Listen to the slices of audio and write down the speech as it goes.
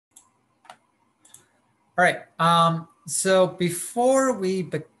All right. So before we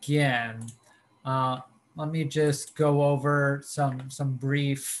begin, let me just go over some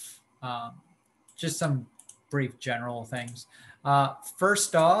brief, just some brief general things.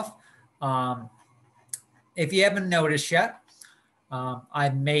 First off, if you haven't noticed yet, I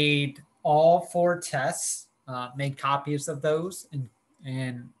made all 4 tests, made copies of those,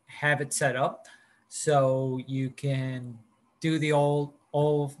 and have it set up so you can do the old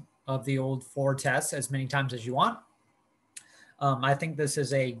 4 tests as many times as you want. I think this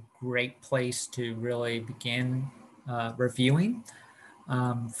is a great place to really begin reviewing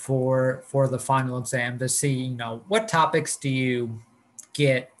for the final exam to see, what topics do you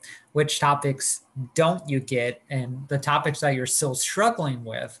get, which topics don't you get, and the topics that you're still struggling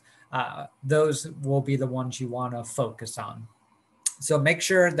with, those will be the ones you want to focus on. So make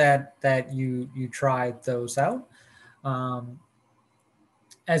sure that you try those out.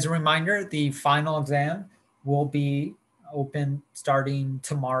 As a reminder, the final exam will be open starting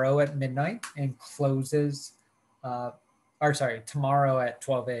tomorrow at midnight and closes, tomorrow at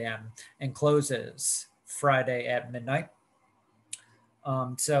 12 a.m. and closes Friday at midnight.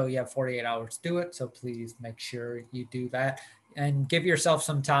 So you have 48 hours to do it. So please make sure you do that and give yourself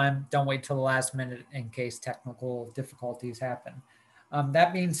some time. Don't wait till the last minute in case technical difficulties happen.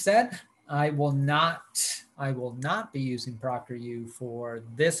 That being said, I will not be using ProctorU for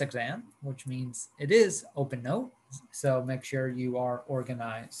this exam, which means it is open note. So make sure you are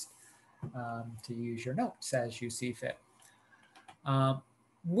organized to use your notes as you see fit.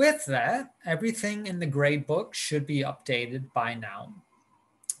 With that, everything in the grade book should be updated by now.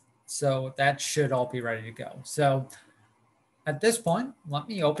 So that should all be ready to go. So at this point, let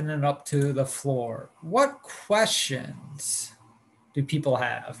me open it up to the floor. What questions do people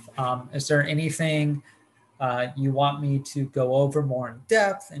have? Is there anything you want me to go over more in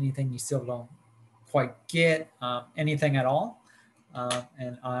depth? Anything you still don't quite get? Anything at all?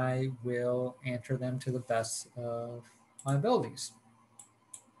 And I will answer them to the best of my abilities.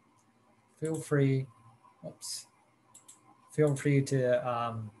 Feel free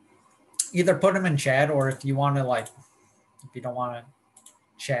to either put them in chat, or if you want to, if you don't want to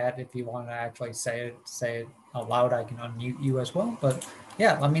chat, if you want to actually say it out loud, I can unmute you as well. But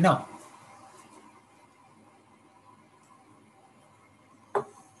yeah, let me know.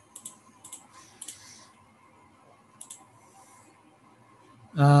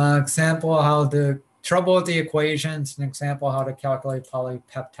 Example how the trouble with the equations, an example how to calculate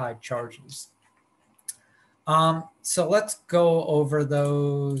polypeptide charges. So let's go over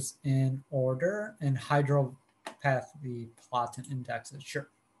those in order and hydropathy plots and indexes. Sure.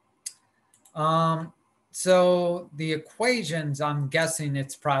 So the equations, I'm guessing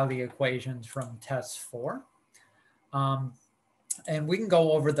it's probably the equations from test 4. And we can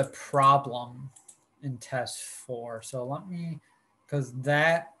go over the problem in test 4. So let me, because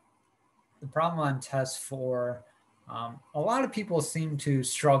the problem on test 4, a lot of people seem to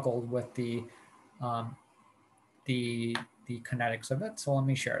struggle with the kinetics of it. So let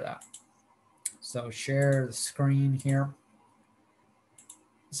me share that. So share the screen here.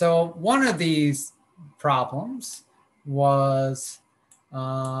 So one of these problems was,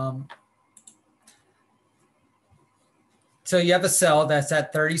 so you have a cell that's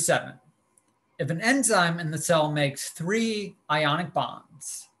at 37. If an enzyme in the cell makes 3 ionic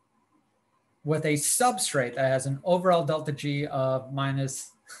bonds with a substrate that has an overall delta G of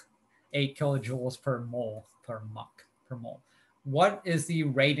minus 8 kilojoules per mole, what is the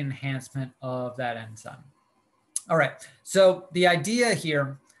rate enhancement of that enzyme? All right, so the idea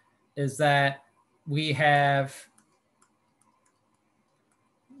here is that we have,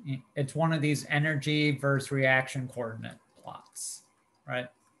 it's one of these energy versus reaction coordinate plots, right?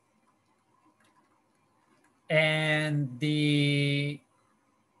 And the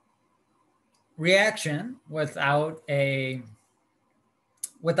reaction without an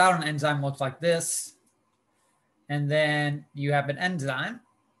enzyme looks like this. And then you have an enzyme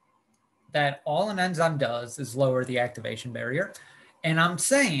that all an enzyme does is lower the activation barrier. And I'm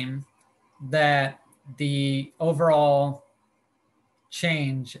saying that the overall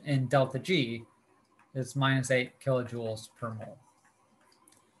change in delta G is minus 8 kilojoules per mole.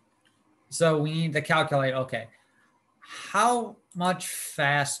 So we need to calculate, okay, how much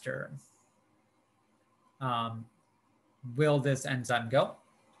faster will this enzyme go?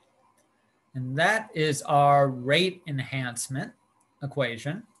 And that is our rate enhancement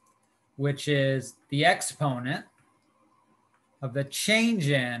equation, which is the exponent of the change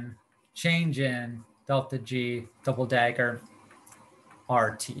in delta G double dagger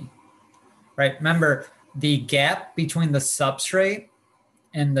RT, right? Remember, the gap between the substrate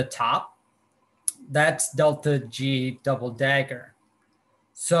and the top That's delta G double dagger.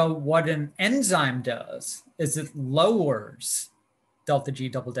 So what an enzyme does is it lowers delta G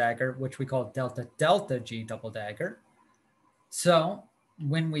double dagger, which we call delta delta G double dagger. So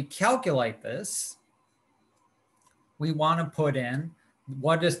when we calculate this, we want to put in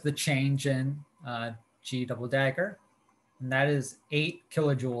what is the change in G double dagger, and that is 8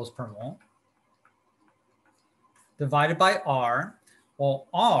 kilojoules per mole divided by R. Well,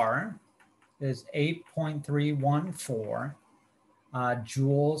 R is 8.314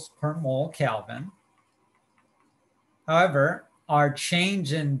 joules per mole Kelvin. However, our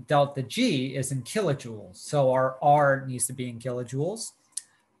change in delta G is in kilojoules, so our R needs to be in kilojoules.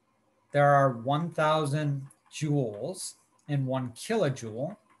 There are 1,000 joules in 1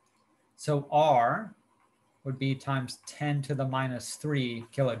 kilojoule, so R would be times 10 to the minus 3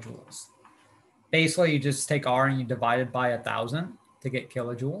 kilojoules. Basically, you just take R and you divide it by 1,000 to get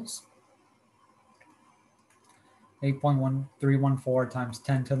kilojoules. 8.1314 times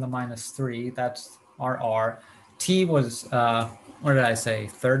 10 to the minus 3, that's our R. T was, what did I say,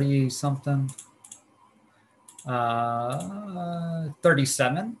 30 something?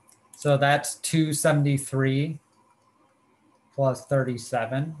 37. So that's 273 plus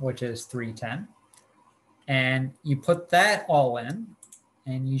 37, which is 310. And you put that all in,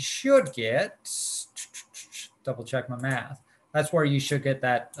 and you should get, double check my math, that's where you should get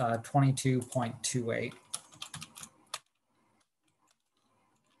that 22.28.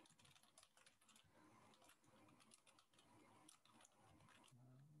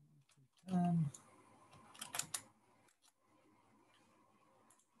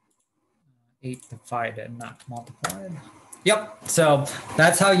 Eight divided, not multiplied. Yep, so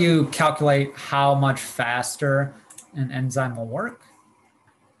that's how you calculate how much faster an enzyme will work.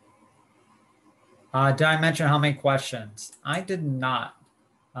 Did I mention how many questions? I did not,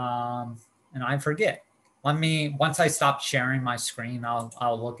 and I forget. Let me, once I stop sharing my screen,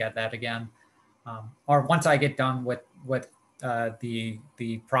 I'll look at that again. Or once I get done with the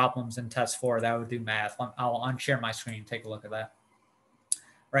problems in test 4 that would do math, I'll unshare my screen and take a look at that.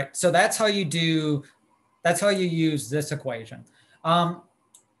 Right, so that's how you do, that's how you use this equation.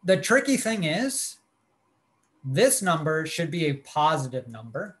 The tricky thing is this number should be a positive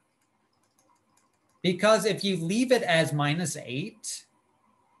number, because if you leave it as -8,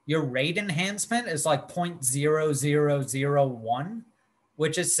 your rate enhancement is like 0.0001,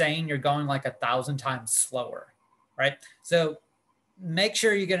 which is saying you're going like 1,000 times slower, right? So make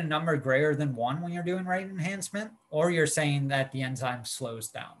sure you get a number greater than 1 when you're doing rate enhancement, or you're saying that the enzyme slows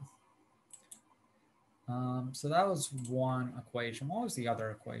down. So that was one equation. What was the other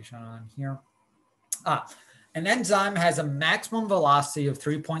equation on here? An enzyme has a maximum velocity of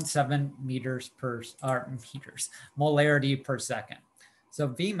 3.7 meters per molarity per second. So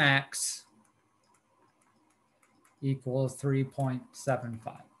Vmax equals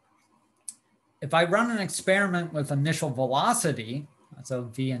 3.75. If I run an experiment with initial velocity, so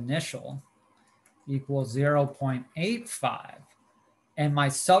V initial equals 0.85, and my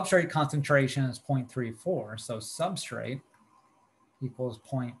substrate concentration is 0.34, so substrate equals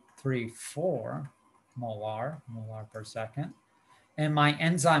 0.34 molar per second, and my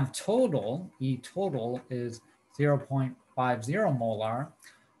enzyme total, E total, is 0.50 molar.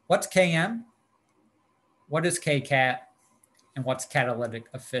 What's Km? What is Kcat? And what's catalytic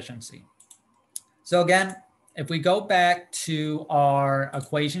efficiency? So again, if we go back to our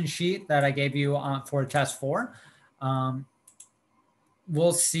equation sheet that I gave you for test 4,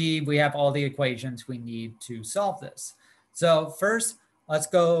 we'll see we have all the equations we need to solve this. So first, let's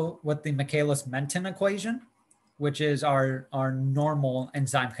go with the Michaelis-Menten equation, which is our normal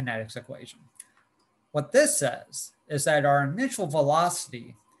enzyme kinetics equation. What this says is that our initial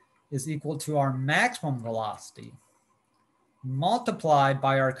velocity is equal to our maximum velocity multiplied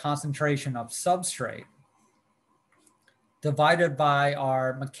by our concentration of substrate divided by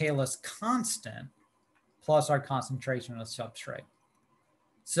our Michaelis constant plus our concentration of substrate.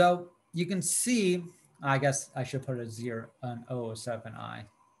 So you can see, I guess I should put an 0.07i.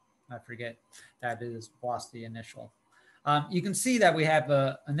 I forget that is velocity initial. You can see that we have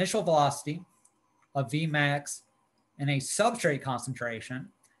an initial velocity of Vmax and a substrate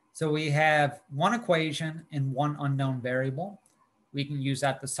concentration. So we have one equation and one unknown variable. We can use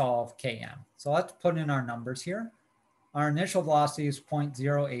that to solve Km. So let's put in our numbers here. Our initial velocity is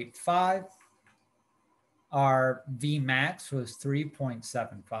 0.085. Our Vmax was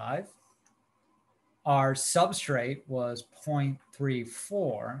 3.75. Our substrate was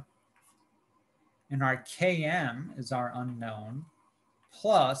 0.34. And our Km is our unknown,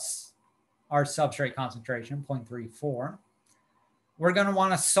 plus our substrate concentration, 0.34. We're going to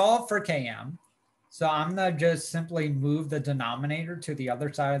want to solve for Km. So I'm going to just simply move the denominator to the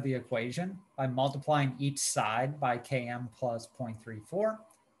other side of the equation by multiplying each side by Km plus 0.34.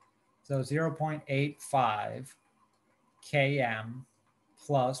 So 0.85 Km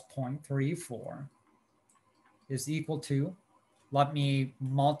plus 0.34 is equal to, let me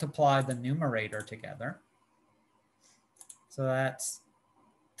multiply the numerator together. So that's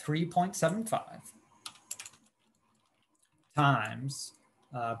 3.75 times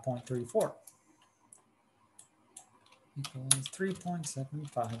 0.34 equals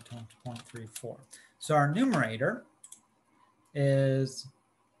 3.75 times 0.34. So our numerator is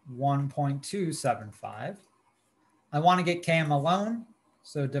 1.275. I want to get Km alone,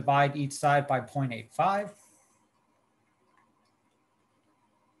 so divide each side by 0.85.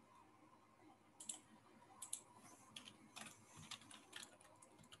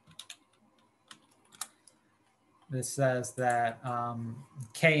 This says that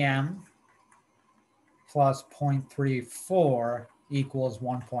Km plus 0.34 equals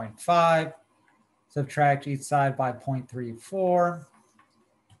 1.5. Subtract each side by 0.34.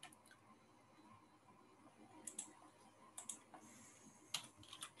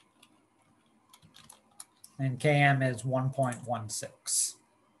 And Km is 1.16.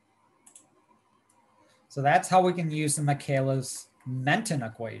 So that's how we can use the Michaelis-Menten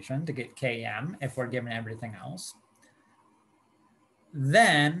equation to get Km if we're given everything else.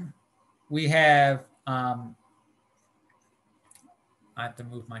 Then we have, I have to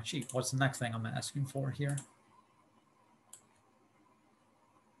move my sheet. What's the next thing I'm asking for here?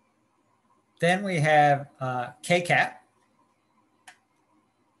 Then we have Kcat,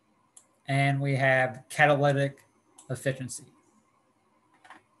 and we have catalytic efficiency.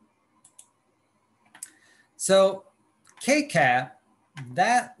 So Kcat,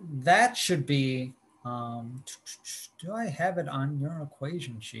 that should be, do I have it on your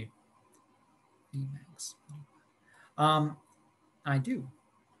equation sheet? Emax. I do.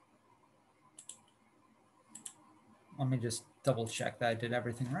 Let me just double check that I did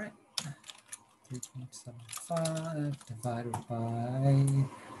everything right. 3.75 divided by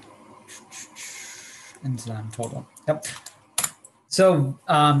enzyme total. Yep. So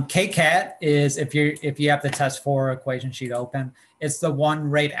Kcat is, if you have the test 4 equation sheet open, it's the one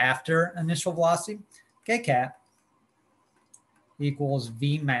right after initial velocity. Kcat equals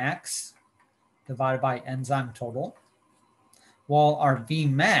Vmax divided by enzyme total. Well, our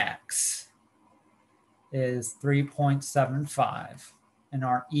Vmax is 3.75 and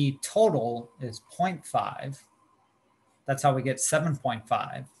our E total is 0.5. That's how we get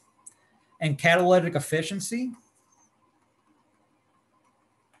 7.5. And catalytic efficiency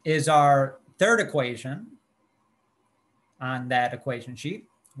is our third equation on that equation sheet,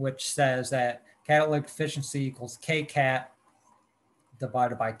 which says that catalytic efficiency equals Kcat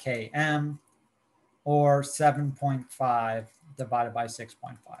divided by Km, or 7.5 divided by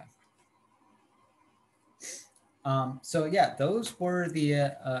 6.5. So yeah, those were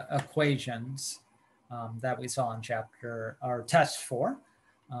the equations that we saw in chapter or test 4.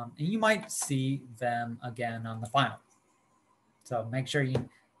 And you might see them again on the final. So make sure you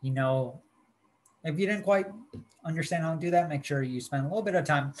know, if you didn't quite understand how to do that, make sure you spend a little bit of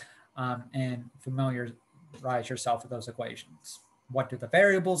time and familiarize yourself with those equations. What do the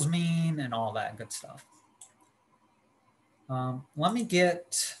variables mean and all that good stuff. Let me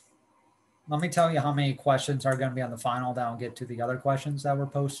tell you how many questions are going to be on the final. Then I'll get to the other questions that were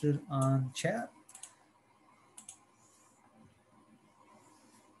posted on chat.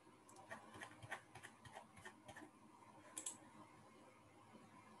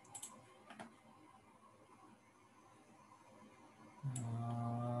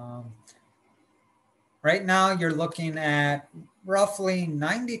 Right now, you're looking at roughly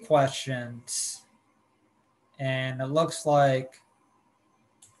 90 questions, and it looks like,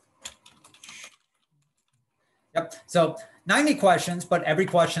 yep, so 90 questions, but every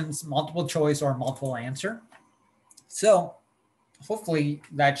question's multiple choice or multiple answer. So hopefully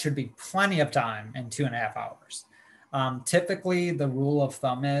that should be plenty of time in 2.5 hours. Typically, the rule of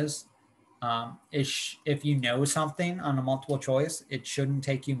thumb is if you know something on a multiple choice, it shouldn't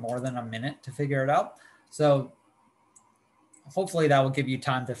take you more than a minute to figure it out. So hopefully that will give you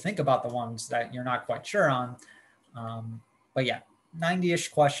time to think about the ones that you're not quite sure on. But yeah, 90-ish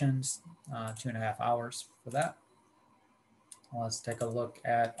questions, 2.5 hours for that. Let's take a look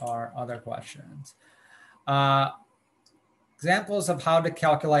at our other questions. Examples of how to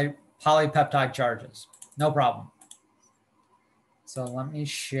calculate polypeptide charges. No problem. So let me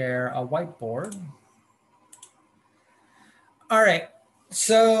share a whiteboard. All right,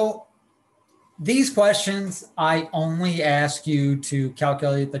 so These questions, I only ask you to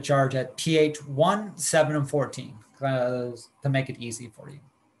calculate the charge at pH 1, 7, and 14 to make it easy for you.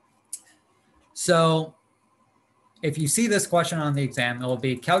 So if you see this question on the exam, it will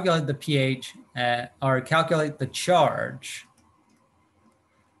be calculate the pH or calculate the charge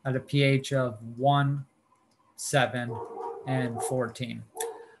at a pH of 1, 7, and 14.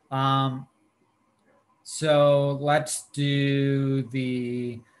 So let's do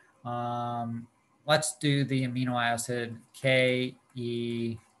the amino acid KERA.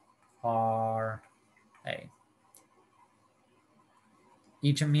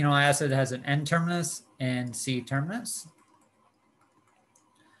 Each amino acid has an N terminus and C terminus.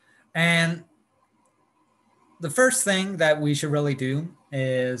 And the first thing that we should really do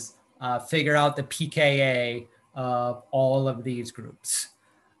is figure out the pKa of all of these groups.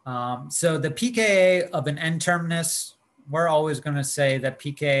 So the pKa of an N terminus, we're always going to say that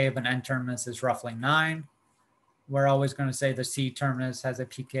pKa of an N terminus is roughly 9. We're always going to say the C terminus has a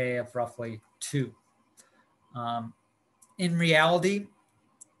pKa of roughly 2. In reality,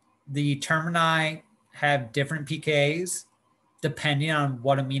 the termini have different pKas depending on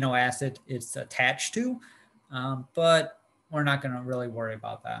what amino acid it's attached to, but we're not going to really worry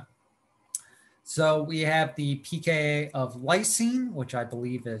about that. So we have the pKa of lysine, which I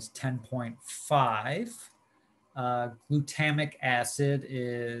believe is 10.5. Glutamic acid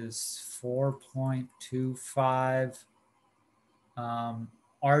is 4.25.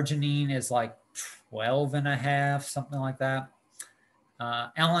 Arginine is like 12.5, something like that.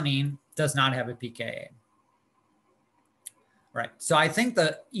 Alanine does not have a pKa. Right. So I think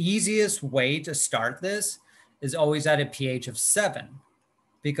the easiest way to start this is always at a pH of 7.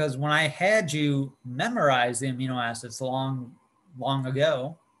 Because when I had you memorize the amino acids long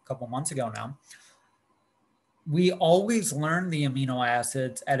ago, a couple months ago now, we always learn the amino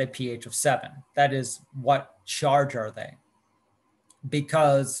acids at a pH of 7. That is, what charge are they?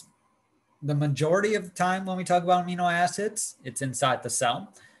 Because the majority of the time when we talk about amino acids, it's inside the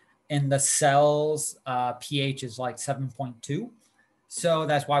cell. And the cell's pH is like 7.2. So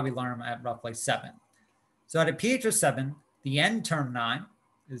that's why we learn them at roughly 7. So at a pH of 7, the N termini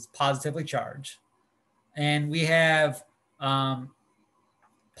is positively charged. And we have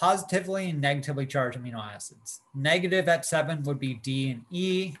positively and negatively charged amino acids. Negative at 7 would be D and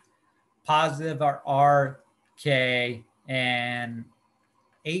E. Positive are R, K, and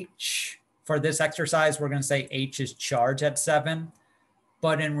H. For this exercise, we're going to say H is charged at 7.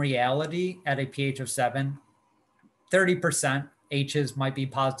 But in reality, at a pH of 7, 30% H's might be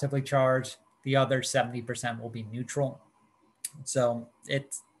positively charged. The other 70% will be neutral. So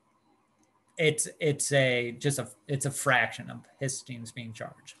it's a fraction of histidines being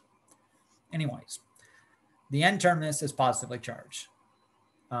charged. Anyways, the N terminus is positively charged.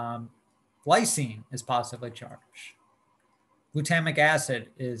 Glycine is positively charged. Glutamic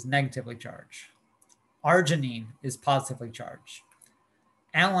acid is negatively charged. Arginine is positively charged.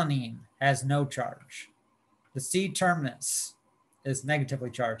 Alanine has no charge. The C terminus is negatively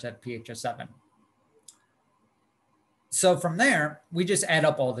charged at pH of 7. So from there, we just add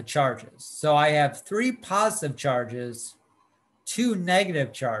up all the charges. So I have 3 positive charges, 2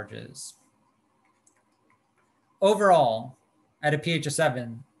 negative charges. Overall, at a pH of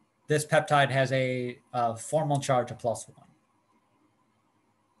 7, this peptide has a formal charge of +1.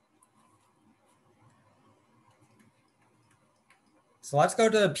 So let's go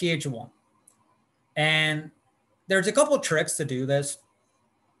to the pH of 1. And there's a couple tricks to do this.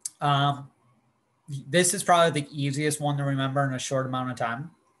 This is probably the easiest one to remember in a short amount of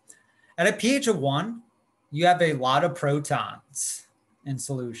time. At a pH of 1, you have a lot of protons in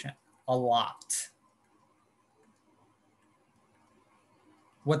solution, a lot.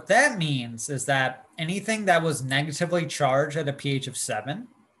 What that means is that anything that was negatively charged at a pH of 7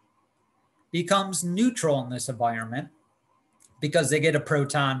 becomes neutral in this environment because they get a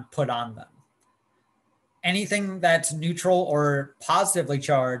proton put on them. Anything that's neutral or positively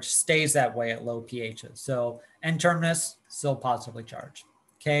charged stays that way at low pHs. So N terminus, still positively charged.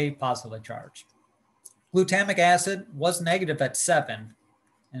 K, positively charged. Glutamic acid was negative at 7,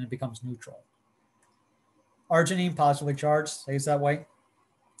 and it becomes neutral. Arginine, positively charged, stays that way.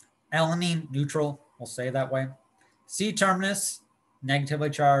 Alanine, neutral, will stay that way. C terminus,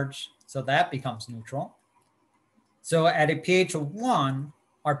 negatively charged, so that becomes neutral. So at a pH of 1,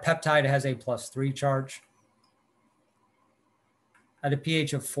 our peptide has a +3 charge. At a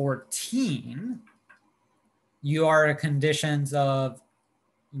pH of 14, you are in conditions of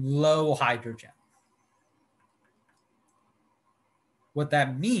low hydrogen. What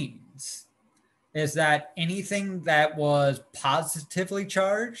that means is that anything that was positively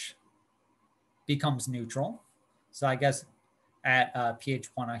charged becomes neutral. So I guess at pH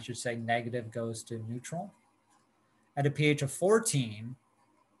 1, I should say negative goes to neutral. At a pH of 14,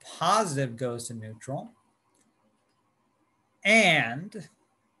 positive goes to neutral. And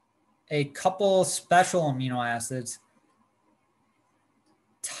a couple special amino acids,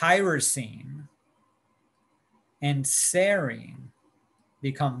 tyrosine and serine,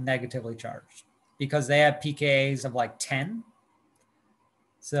 become negatively charged because they have pKa's of like 10.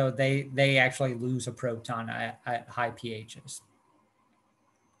 So they actually lose a proton at high pHs.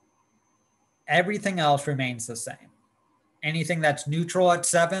 Everything else remains the same. Anything that's neutral at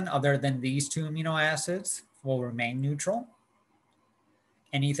 7, other than these two amino acids, will remain neutral.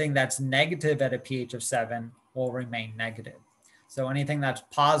 Anything that's negative at a pH of 7 will remain negative. So anything that's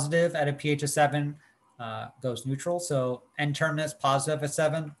positive at a pH of 7 goes neutral. So N-terminus, positive at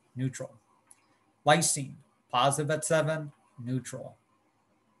 7, neutral. Lysine, positive at 7, neutral.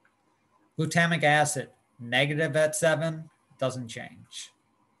 Glutamic acid, negative at 7, doesn't change.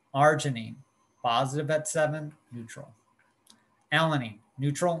 Arginine, positive at 7, neutral. Alanine,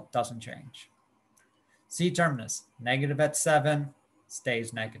 neutral, doesn't change. C-terminus, negative at 7,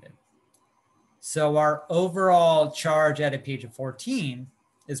 stays negative. So our overall charge at a pH of 14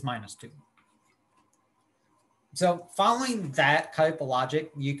 is -2. So following that type of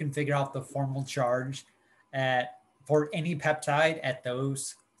logic, you can figure out the formal charge for any peptide at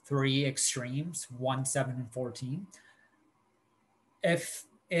those three extremes, 1, 7, and 14.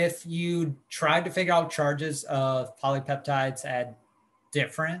 If you tried to figure out charges of polypeptides at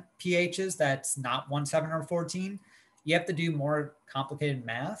different pHs, that's not 1, 7, or 14, you have to do more complicated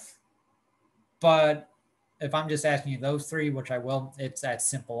math. But if I'm just asking you those three, which I will, it's as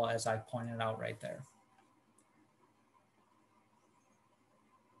simple as I pointed out right there.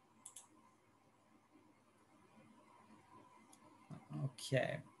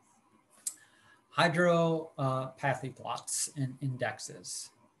 Okay. Hydropathy plots and indexes.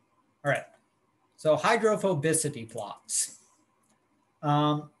 All right. So hydrophobicity plots.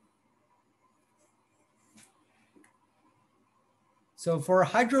 So for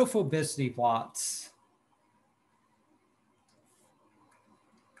hydrophobicity plots,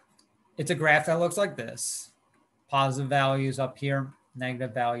 it's a graph that looks like this. Positive values up here,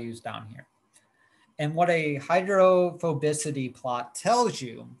 negative values down here. And what a hydrophobicity plot tells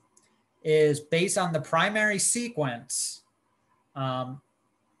you is based on the primary sequence,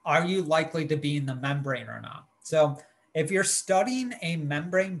 are you likely to be in the membrane or not? So if you're studying a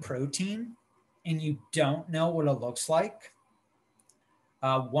membrane protein and you don't know what it looks like,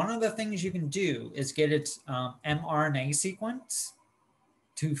 one of the things you can do is get its mRNA sequence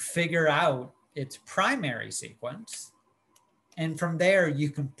to figure out its primary sequence. And from there, you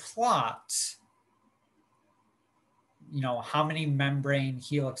can plot, how many membrane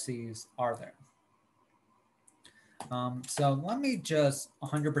helices are there. So let me just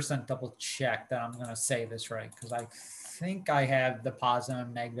 100% double check that I'm going to say this right, because I think I have the positive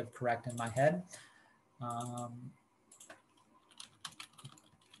and negative correct in my head.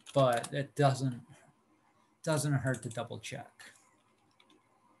 But it doesn't hurt to double check.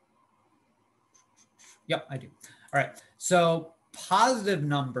 Yep, I do. All right. So positive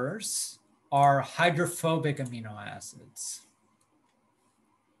numbers are hydrophobic amino acids.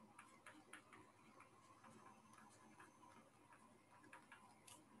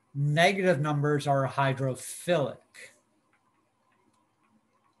 Negative numbers are hydrophilic.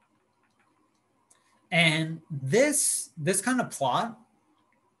 And this kind of plot,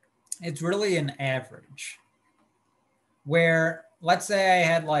 it's really an average. Where, let's say I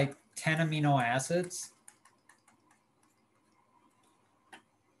had like 10 amino acids.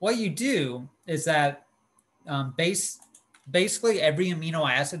 What you do is that basically every amino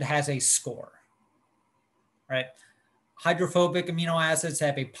acid has a score, right? Hydrophobic amino acids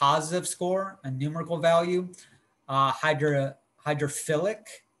have a positive score, a numerical value. Hydrophilic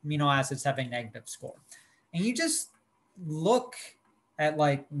amino acids have a negative score. And you just look at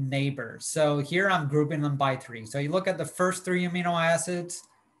like neighbors. So here I'm grouping them by 3. So you look at the first 3 amino acids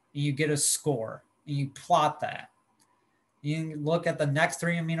and you get a score and you plot that. You look at the next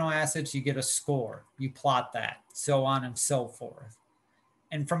 3 amino acids, you get a score, you plot that, so on and so forth.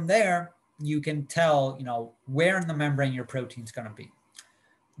 And from there, you can tell, where in the membrane your protein is going to be.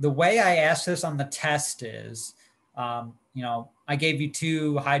 The way I asked this on the test is, I gave you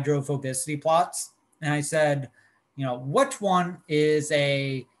 2 hydrophobicity plots, and I said, which one is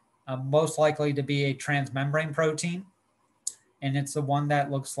a most likely to be a transmembrane protein? And it's the one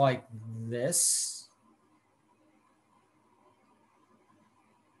that looks like this.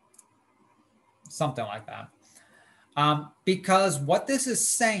 Something like that. Because what this is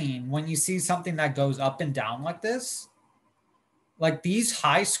saying, when you see something that goes up and down like this, like these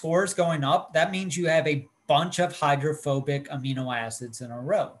high scores going up, that means you have a bunch of hydrophobic amino acids in a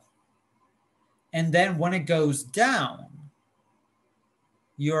row. And then when it goes down,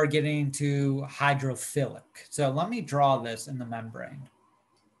 you're getting to hydrophilic. So let me draw this in the membrane.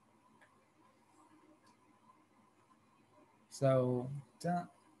 So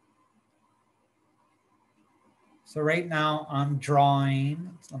right now I'm drawing,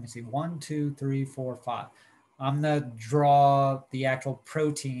 let me see, 1, 2, 3, 4, 5. I'm going to draw the actual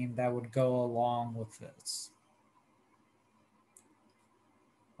protein that would go along with this.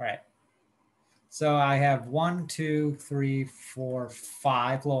 All right. So I have 1, 2, 3, 4,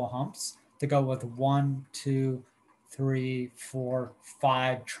 5 little humps to go with 1, 2, 3, 4,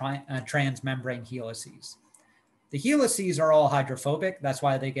 5 transmembrane helices. The helices are all hydrophobic. That's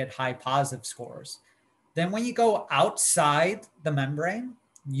why they get high positive scores. Then when you go outside the membrane,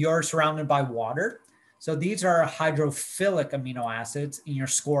 you're surrounded by water. So these are hydrophilic amino acids and your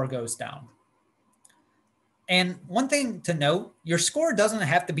score goes down. And one thing to note, your score doesn't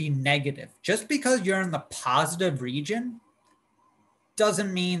have to be negative. Just because you're in the positive region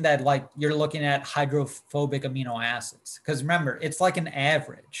doesn't mean that like you're looking at hydrophobic amino acids. Because remember, it's like an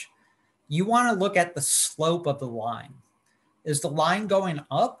average. You want to look at the slope of the line. Is the line going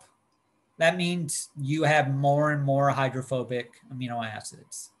up? That means you have more and more hydrophobic amino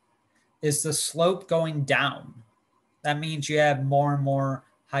acids. Is the slope going down? That means you have more and more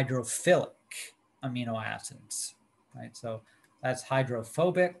hydrophilic amino acids, right? So that's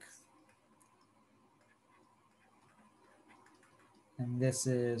hydrophobic. And this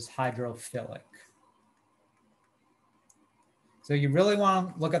is hydrophilic. So you really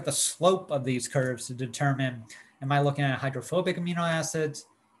want to look at the slope of these curves to determine, am I looking at hydrophobic amino acids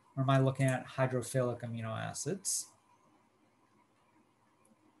or am I looking at hydrophilic amino acids?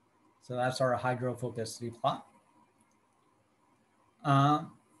 So that's our hydrophobicity plot.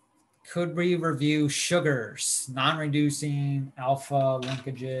 Could we review sugars, non-reducing, alpha,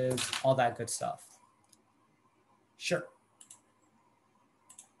 linkages, all that good stuff? Sure.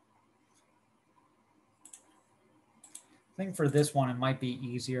 I think for this one, it might be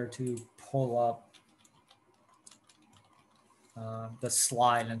easier to pull up the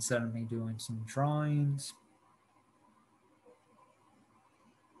slide instead of me doing some drawings.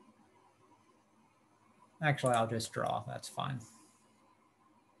 Actually, I'll just draw. That's fine.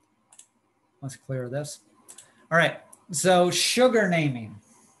 Let's clear this. All right. So sugar naming.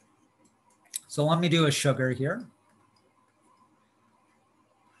 So let me do a sugar here.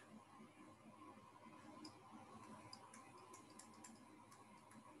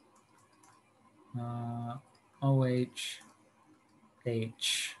 OH,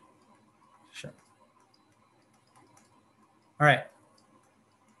 H, sure. All right.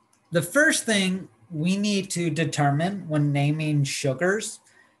 The first thing we need to determine when naming sugars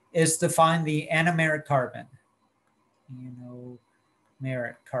is to find the anomeric carbon.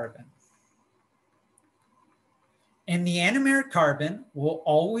 Anomeric carbon. And the anomeric carbon will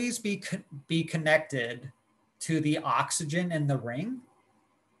always be connected to the oxygen in the ring,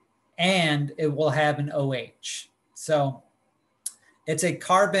 and it will have an OH. So it's a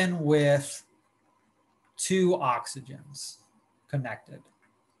carbon with 2 oxygens connected.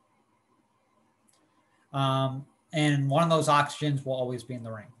 And one of those oxygens will always be in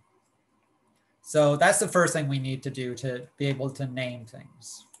the ring. So that's the first thing we need to do to be able to name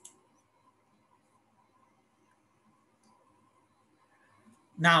things.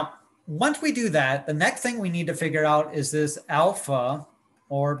 Now, once we do that, the next thing we need to figure out is this alpha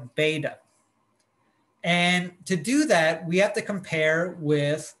or beta. And to do that, we have to compare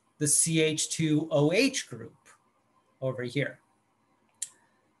with the CH2OH group over here.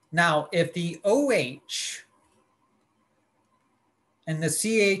 Now, if the OH and the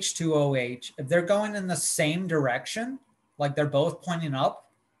CH2OH, if they're going in the same direction, like they're both pointing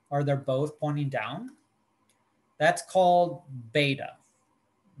up or they're both pointing down, that's called beta.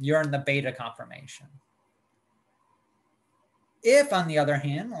 You're in the beta conformation. If, on the other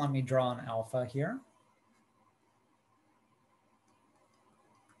hand, let me draw an alpha here.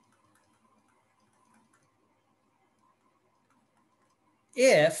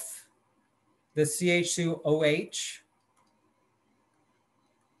 If the CH2OH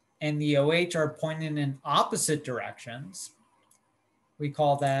and the OH are pointing in opposite directions, we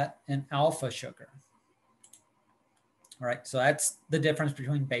call that an alpha sugar. All right, so that's the difference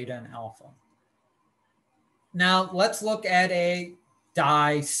between beta and alpha. Now let's look at a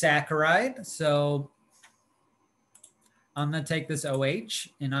disaccharide. So I'm going to take this OH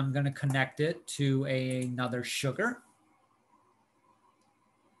and I'm going to connect it to another sugar.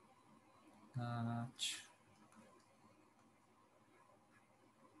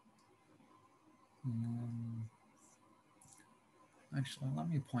 Actually, let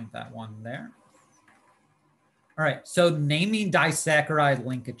me point that one there. All right, so naming disaccharide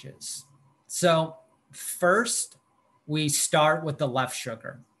linkages. So first, we start with the left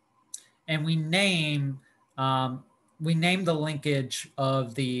sugar, and we name the linkage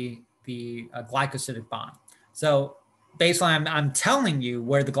of the glycosidic bond. So basically, I'm telling you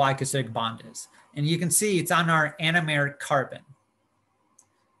where the glycosidic bond is, and you can see it's on our anomeric carbon.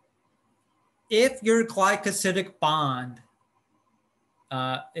 If your glycosidic bond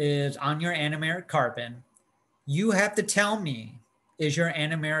is on your anomeric carbon, you have to tell me, is your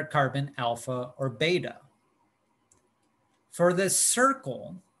anomeric carbon alpha or beta? For this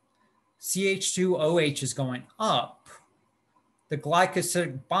circle, CH2OH is going up. The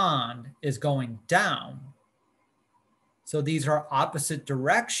glycosidic bond is going down. So these are opposite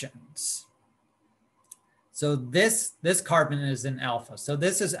directions. So this carbon is in alpha. So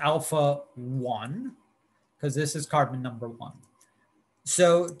this is alpha 1, because this is carbon number 1.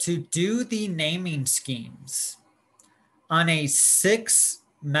 So to do the naming schemes on a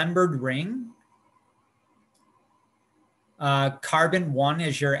 6-membered ring, carbon 1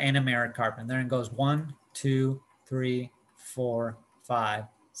 is your anomeric carbon. Then it goes 1, 2, 3, 4, 5,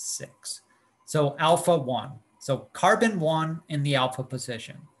 6. So alpha 1. So carbon 1 in the alpha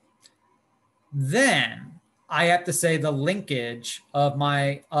position. Then I have to say the linkage of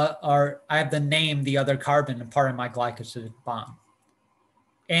my, or I have to name the other carbon and part of my glycosidic bond.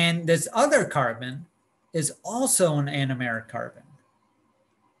 And this other carbon is also an anomeric carbon.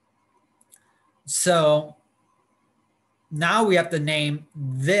 So now we have to name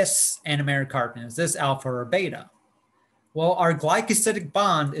this anomeric carbon. Is this alpha or beta? Well, our glycosidic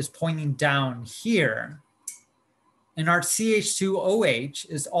bond is pointing down here, and our CH2OH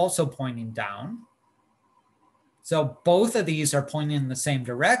is also pointing down. So both of these are pointing in the same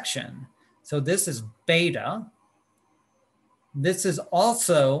direction. So this is beta. This is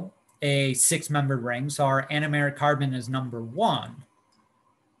also a 6-membered ring. So our anomeric carbon is number 1.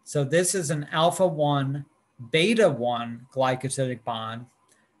 So this is an alpha 1, beta 1 glycosidic bond.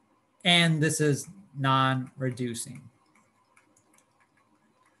 And this is non-reducing.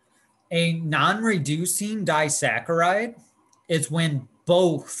 A non-reducing disaccharide is when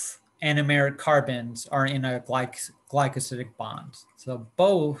both anomeric carbons are in a glycosidic bond. So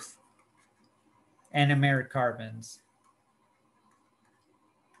both anomeric carbons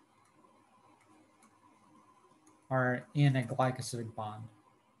are in a glycosidic bond.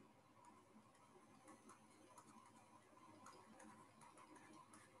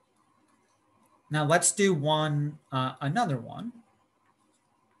 Now let's do another one.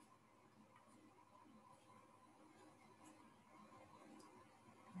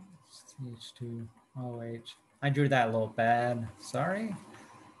 CH2OH. I drew that a little bad. Sorry.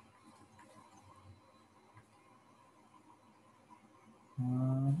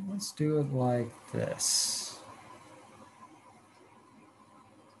 Let's do it like this.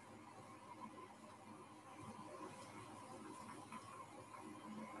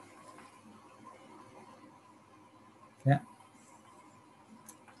 Yeah.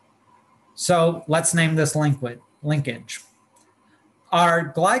 So let's name this linkage.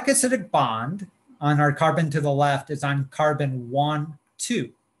 Our glycosidic bond on our carbon to the left is on carbon 1,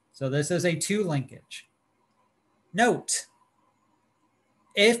 2. So this is a 2 linkage. Note,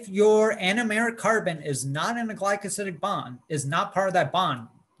 if your anomeric carbon is not in a glycosidic bond, is not part of that bond,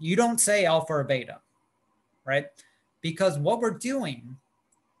 you don't say alpha or beta, right? Because what we're doing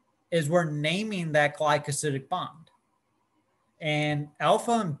is we're naming that glycosidic bond. And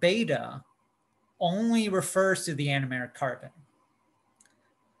alpha and beta only refers to the anomeric carbon.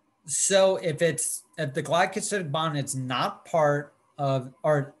 So if the glycosidic bond is not part of,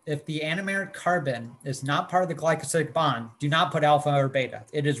 or if the anomeric carbon is not part of the glycosidic bond, do not put alpha or beta.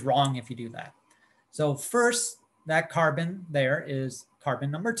 It is wrong if you do that. So first, that carbon there is carbon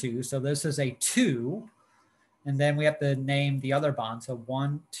number 2. So this is a 2. And then we have to name the other bond. So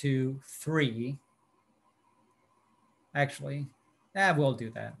 1, 2, 3. Actually, we'll do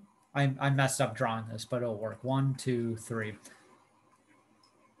that. I messed up drawing this, but it'll work. 1, 2, 3.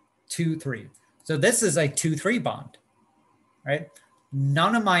 2, 3. So this is a 2-3 bond, right?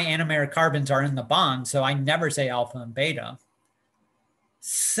 None of my anomeric carbons are in the bond, so I never say alpha and beta.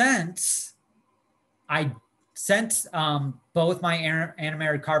 Since both my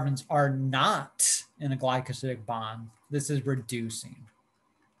anomeric carbons are not in a glycosidic bond, this is reducing,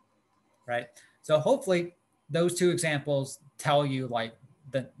 right? So hopefully those two examples tell you like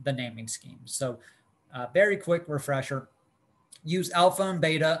the naming scheme. So very quick refresher. Use alpha and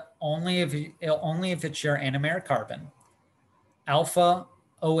beta only if it's your anomeric carbon. Alpha,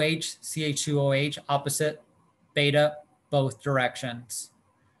 OH, CH2OH, opposite. Beta, both directions.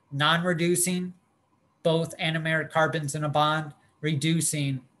 Non-reducing, both anomeric carbons in a bond.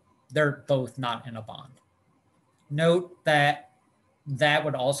 Reducing, they're both not in a bond. Note that that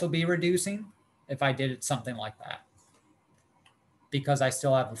would also be reducing if I did it something like that, because I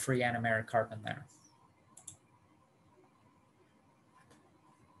still have a free anomeric carbon there.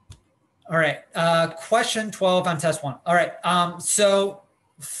 All right, question 12 on test 1. All right, so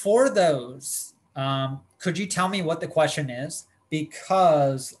for those, could you tell me what the question is?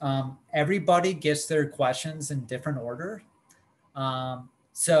 Because everybody gets their questions in different order.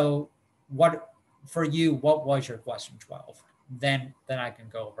 So what, for you, what was your question 12? Then I can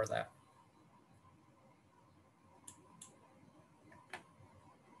go over that.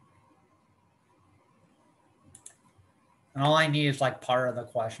 And all I need is like part of the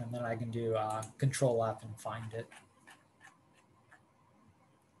question, then I can do Control F and find it.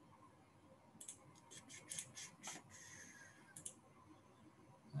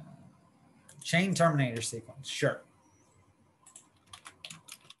 Chain terminator sequence, sure.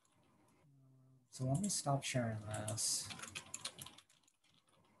 So let me stop sharing this.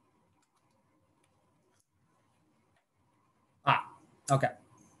 Okay.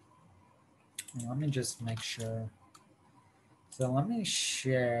 Let me just make sure. So let me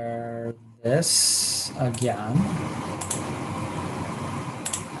share this again.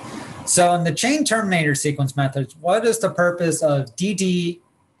 So in the chain terminator sequence methods, what is the purpose of DDNTPs?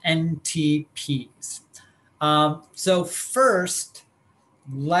 So first,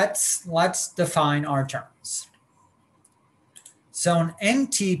 let's define our terms. So an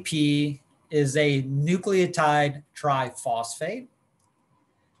NTP is a nucleotide triphosphate.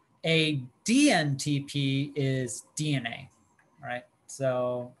 A DNTP is DNA, right?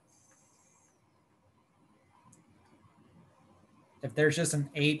 So if there's just an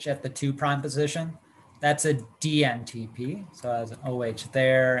H at the 2' position, that's a DNTP. So it has an OH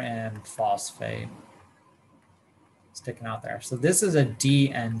there and phosphate sticking out there. So this is a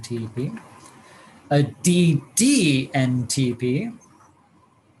DNTP. A DDNTP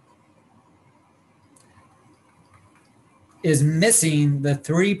is missing the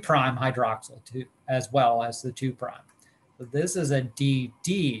 3' hydroxyl too, as well as the 2'. So this is a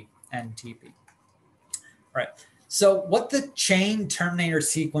DDNTP. All right. So what the chain terminator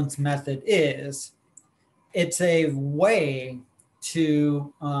sequence method is, it's a way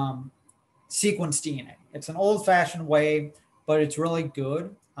to sequence DNA. It's an old-fashioned way, but it's really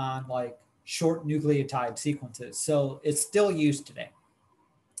good on like short nucleotide sequences. So it's still used today.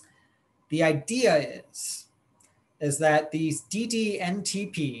 The idea is that these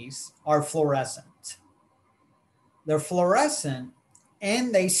DDNTPs are fluorescent. They're fluorescent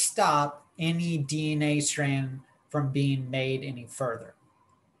and they stop any DNA strand from being made any further.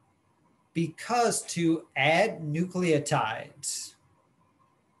 Because to add nucleotides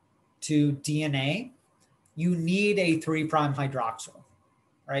to DNA, you need a 3' hydroxyl,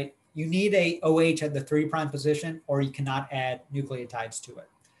 right? You need a OH at the 3' position, or you cannot add nucleotides to it.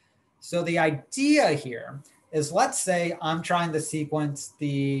 So the idea here is, let's say I'm trying to sequence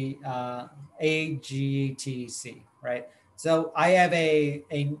the AGTC, right? So I have a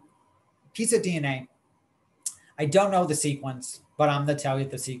piece of DNA. I don't know the sequence, but I'm going to tell you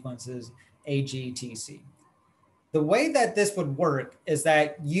the sequence is AGTC. The way that this would work is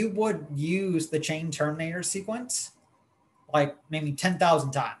that you would use the chain terminator sequence like maybe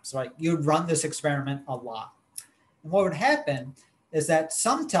 10,000 times, right? You'd run this experiment a lot. And what would happen is that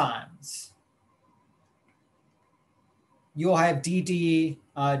sometimes you'll have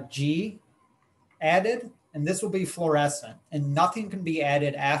DDG added, and this will be fluorescent, and nothing can be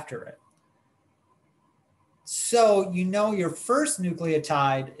added after it. So you know your first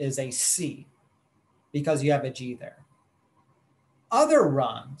nucleotide is a C because you have a G there. Other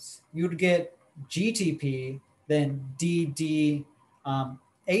runs, you'd get GTP, then DD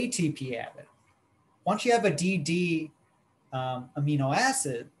ATP added. Once you have a DD amino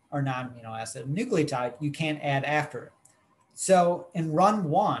acid, or non-amino acid, nucleotide, you can't add after it. So in run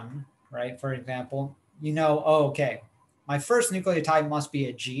 1, right, for example, you know, oh, okay, my first nucleotide must be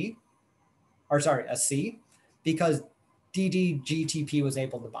a G, or sorry, a C, because DDGTP was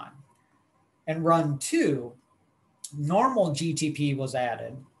able to bind. And run 2, normal GTP was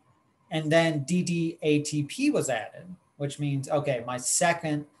added, and then DDATP was added, which means, okay, my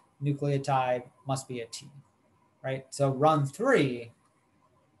second nucleotide must be a T, right? So run 3,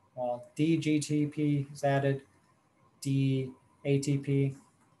 well, DGTP is added, DATP.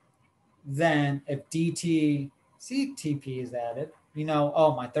 Then if DTCTP is added, you know,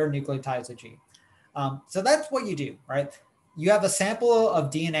 oh, my third nucleotide is a G. So that's what you do, right? You have a sample of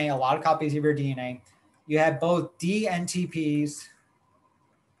DNA, a lot of copies of your DNA. You have both DNTPs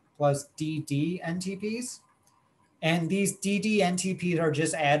plus DDNTPs. And these DDNTPs are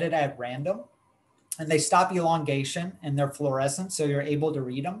just added at random. And they stop elongation and they're fluorescent, so you're able to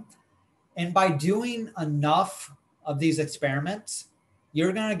read them. And by doing enough of these experiments,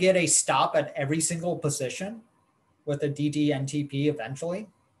 you're going to get a stop at every single position with a DDNTP eventually,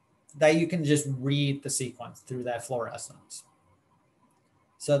 that you can just read the sequence through that fluorescence.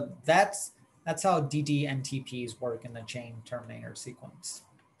 So that's how DDNTPs work in the chain terminator sequence.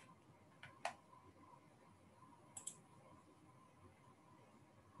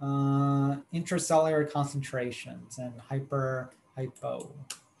 Intracellular concentrations and hypo.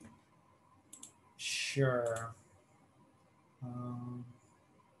 Sure.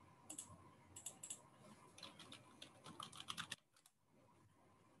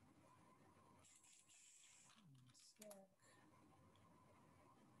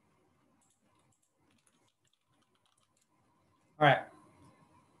 All right.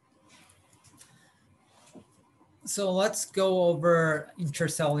 So let's go over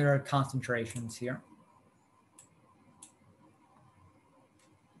intracellular concentrations here.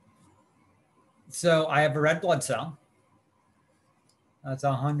 So I have a red blood cell. That's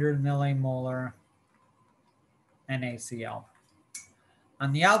 100 millimolar NaCl.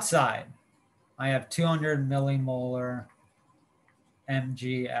 On the outside, I have 200 millimolar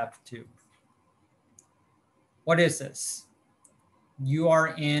MgF2. What is this? You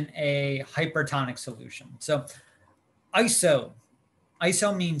are in a hypertonic solution. So iso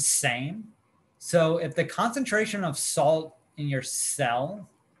means same. So if the concentration of salt in your cell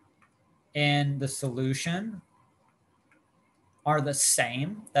and the solution are the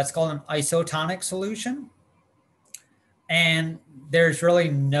same, that's called an isotonic solution. And there's really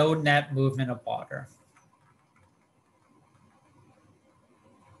no net movement of water.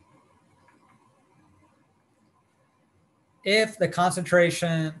 If the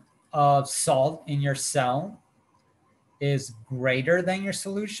concentration of salt in your cell is greater than your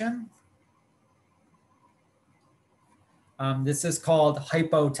solution, this is called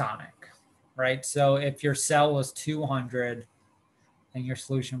hypotonic, right? So if your cell was 200 and your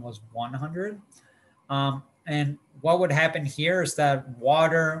solution was 100, and what would happen here is that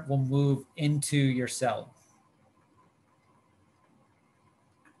water will move into your cell.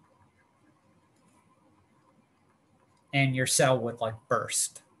 And your cell would like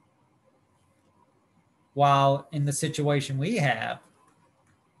burst. While in the situation we have,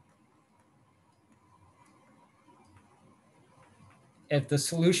 if the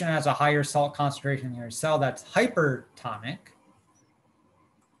solution has a higher salt concentration in your cell, that's hypertonic,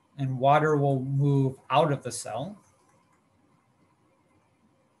 and water will move out of the cell.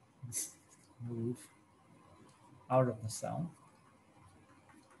 Move out of the cell.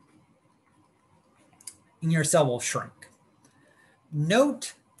 And your cell will shrink.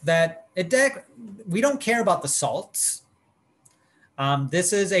 Note that we don't care about the salts.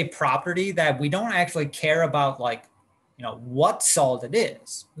 This is a property that we don't actually care about, like, you know, what salt it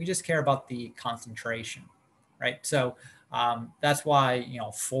is. We just care about the concentration, right? So that's why, you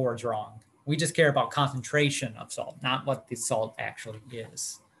know, 4 is wrong. We just care about concentration of salt, not what the salt actually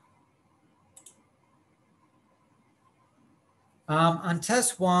is. On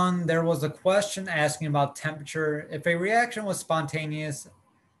test 1, there was a question asking about temperature. If a reaction was spontaneous,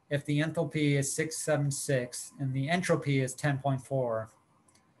 if the enthalpy is 676 and the entropy is 10.4.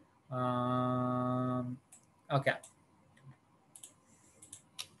 Okay.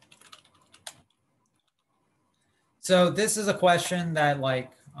 So this is a question that,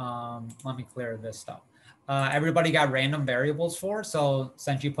 like, let me clear this stuff. Everybody got random variables for, so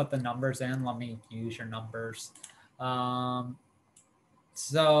since you put the numbers in, let me use your numbers.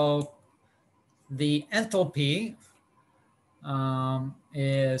 So the enthalpy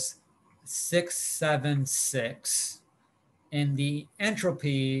is 676 and the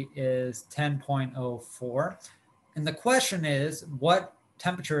entropy is 10.04. And the question is, what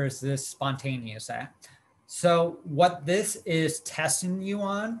temperature is this spontaneous at? So what this is testing you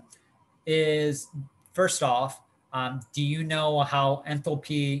on is, first off, do you know how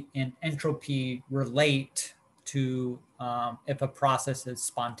enthalpy and entropy relate to if a process is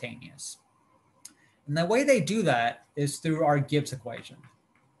spontaneous? And the way they do that is through our Gibbs equation.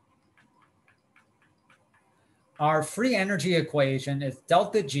 Our free energy equation is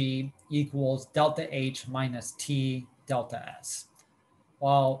delta G equals delta H minus T delta S.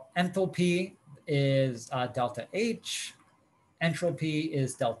 While enthalpy is delta H, entropy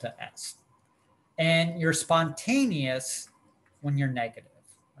is delta S. And you're spontaneous when you're negative,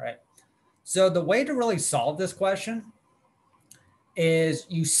 right? So the way to really solve this question is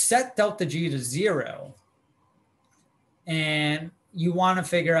you set delta G to 0 and you want to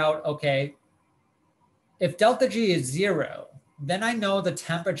figure out, okay, if delta G is 0, then I know the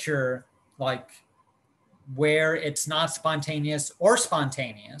temperature, like where it's not spontaneous or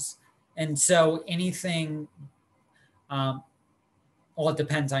spontaneous. And so anything, well, it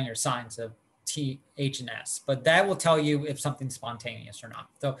depends on your signs of T, H, and S, but that will tell you if something's spontaneous or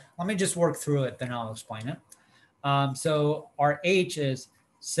not. So let me just work through it, then I'll explain it. So our H is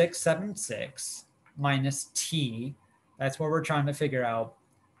 676 minus T. That's what we're trying to figure out,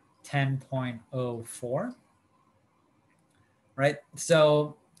 10.04, right?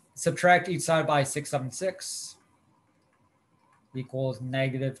 So subtract each side by 676 equals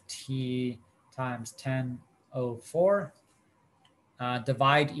negative T times 1004.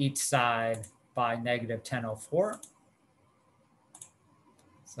 Divide each side by negative 1004.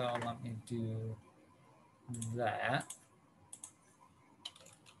 So let me do that.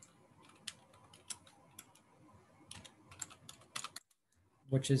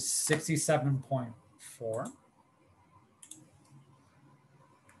 Which is 67.4.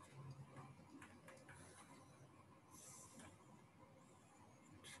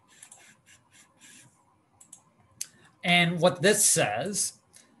 And what this says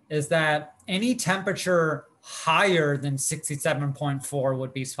is that any temperature higher than 67.4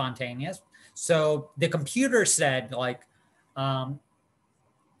 would be spontaneous. So the computer said, like,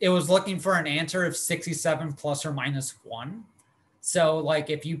 it was looking for an answer of 67 plus or minus 1. So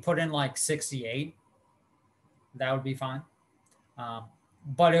like if you put in like 68, that would be fine.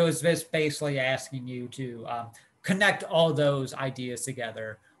 But it was just basically asking you to connect all those ideas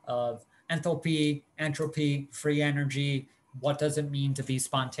together of enthalpy, entropy, free energy. What does it mean to be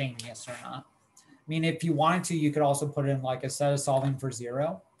spontaneous or not? I mean, if you wanted to, you could also put in like, instead of solving for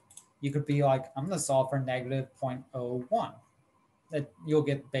 0, you could be like, I'm going to solve for negative 0.01. That you'll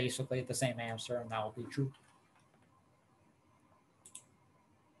get basically the same answer, and that will be true.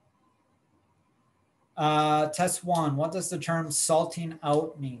 Test 1, what does the term salting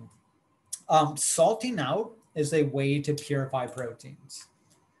out mean? Salting out is a way to purify proteins.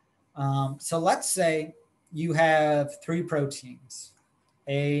 So let's say you have 3 proteins,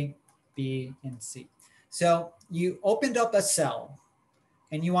 A, B, and C. So you opened up a cell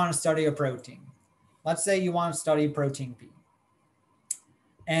and you want to study a protein. Let's say you want to study protein B.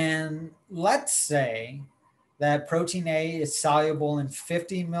 And let's say that protein A is soluble in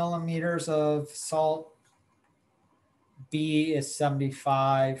 50 millimeters of salt, B is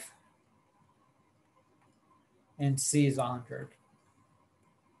 75, and C is 100.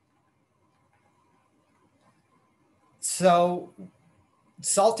 So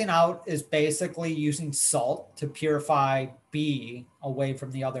salting out is basically using salt to purify B away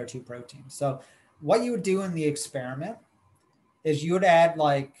from the other 2 proteins. So what you would do in the experiment is you would add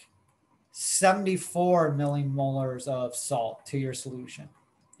like 74 millimolars of salt to your solution.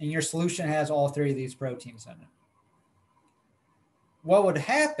 And your solution has all 3 of these proteins in it. What would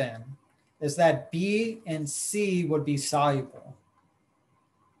happen is that B and C would be soluble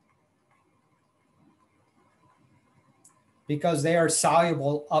because they are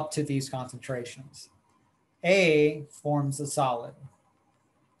soluble up to these concentrations. A forms a solid.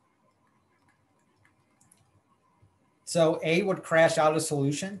 So A would crash out of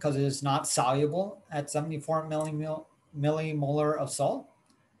solution because it is not soluble at 74 millimolar of salt.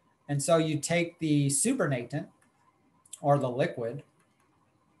 And so you take the supernatant or the liquid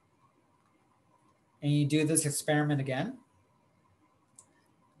and you do this experiment again.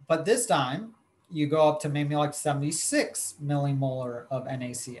 But this time you go up to maybe like 76 millimolar of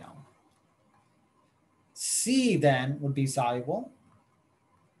NaCl. C then would be soluble.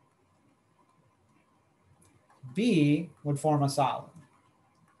 B would form a solid.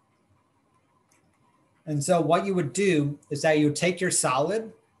 And so what you would do is that you would take your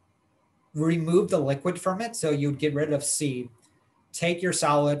solid, remove the liquid from it. So you'd get rid of C, take your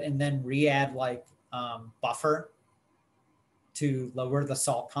solid and then re-add like buffer to lower the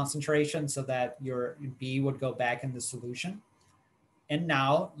salt concentration so that your B would go back in the solution. And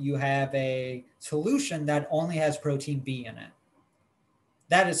now you have a solution that only has protein B in it.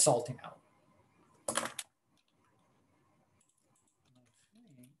 That is salting out.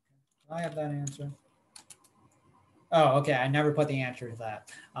 I have that answer. Oh, okay. I never put the answer to that.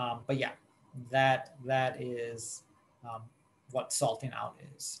 But yeah, that is what salting out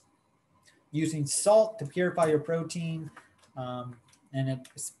is. Using salt to purify your protein. And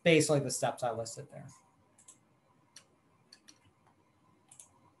it's basically the steps I listed there.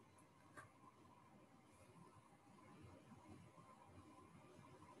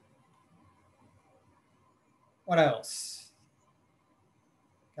 What else?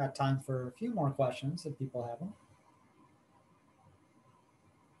 Got time for a few more questions if people have them.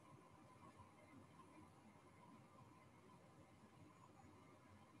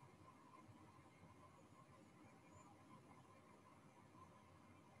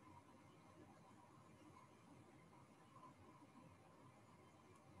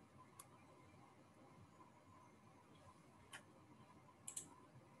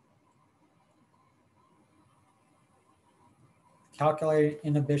 Calculate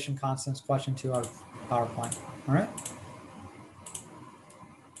inhibition constants, question 2 out of PowerPoint. All right.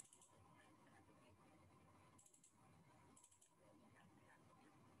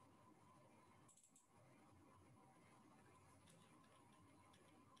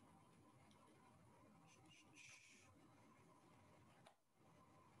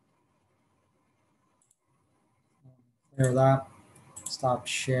 Clear that. Stop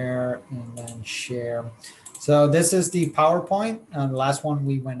share and then share. So this is the PowerPoint, and the last one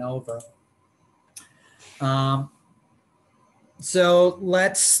we went over. So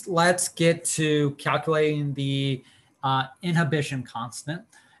let's get to calculating the inhibition constant,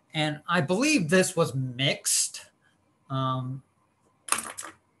 and I believe this was mixed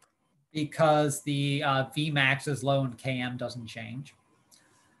because the Vmax is low and Km doesn't change.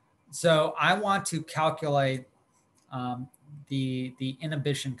 So I want to calculate the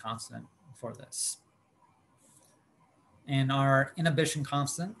inhibition constant for this. And our inhibition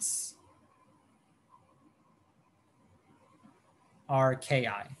constants are Ki,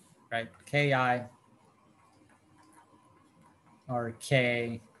 right? Ki or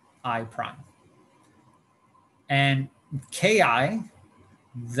Ki prime. And Ki,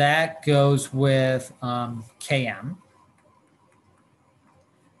 that goes with Km.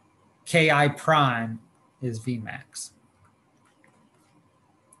 Ki prime is Vmax.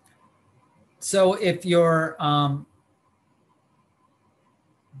 So if you're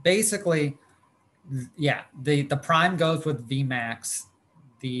basically, yeah, the prime goes with Vmax,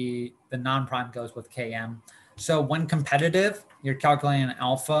 the non-prime goes with Km. So when competitive, you're calculating an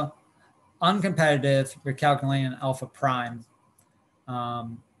alpha. Uncompetitive, you're calculating an alpha prime.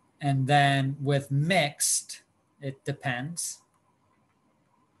 And then with mixed, it depends.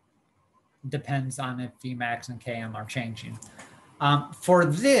 Depends on if Vmax and Km are changing. For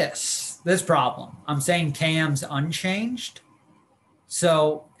this problem, I'm saying Km's unchanged.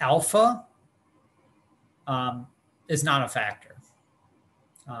 So alpha is not a factor.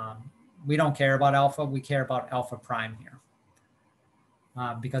 We don't care about alpha. We care about alpha prime here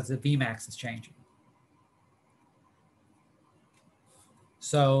because the Vmax is changing.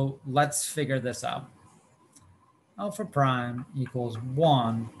 So let's figure this out. Alpha prime equals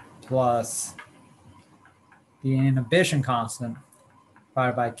 1 plus the inhibition constant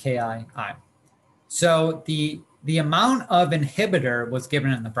divided by Ki. So the amount of inhibitor was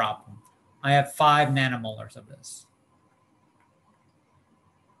given in the problem. I have 5 nanomolars of this.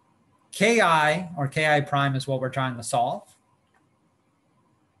 Ki or Ki prime is what we're trying to solve.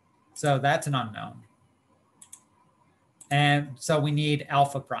 So that's an unknown. And so we need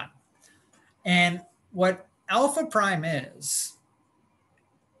alpha prime. And what alpha prime is,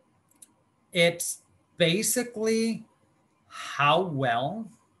 it's basically how well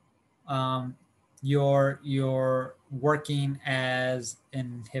you're working as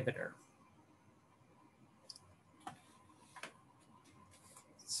an inhibitor.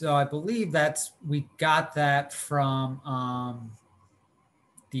 So I believe we got that from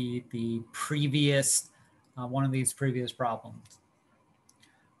the previous one of these previous problems,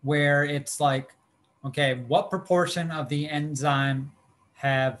 where it's like, okay, what proportion of the enzyme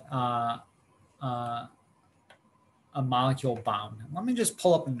have a molecule bound? Let me just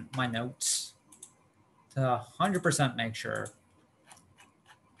pull up my notes to 100% make sure.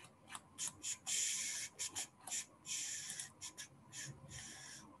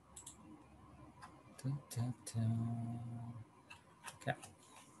 Okay.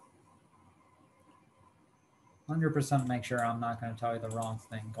 100% make sure I'm not going to tell you the wrong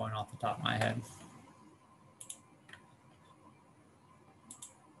thing going off the top of my head.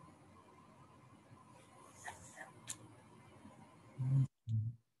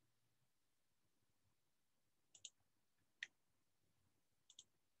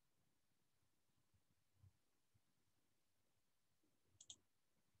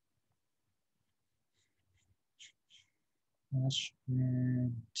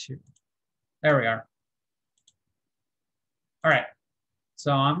 Question 2. There we are. All right.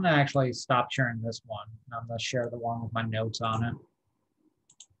 So I'm going to actually stop sharing this one. I'm going to share the one with my notes on it.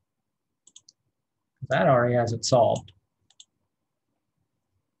 That already has it solved.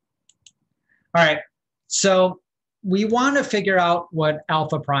 All right, so we want to figure out what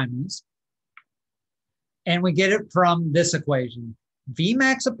alpha prime is. And we get it from this equation.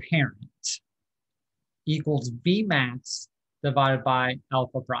 Vmax apparent equals Vmax divided by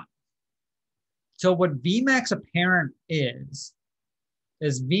alpha prime. So what Vmax apparent is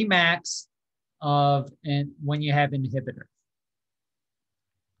Vmax of, and when you have inhibitor.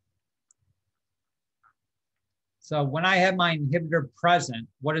 So when I have my inhibitor present,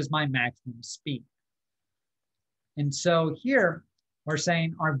 what is my maximum speed? And so here we're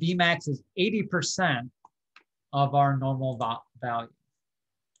saying our Vmax is 80% of our normal value.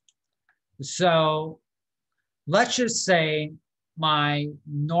 So let's just say my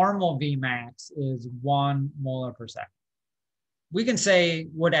normal Vmax is 1 molar per second. We can say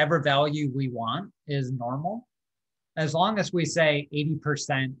whatever value we want is normal, as long as we say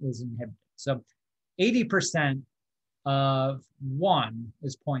 80% is inhibited. So 80% of 1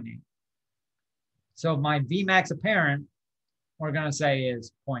 is 0.8. So my Vmax apparent, we're going to say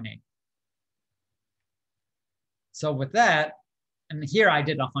is 0.8. So with that, and here I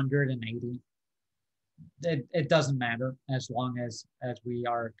did 180. It doesn't matter as long as we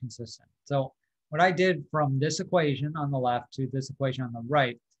are consistent. So what I did from this equation on the left to this equation on the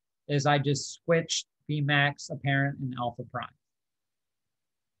right is I just switched Vmax apparent and alpha prime.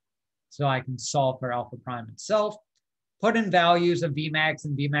 So I can solve for alpha prime itself, put in values of Vmax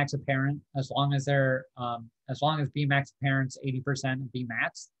and Vmax apparent, as long as Vmax apparent's 80% of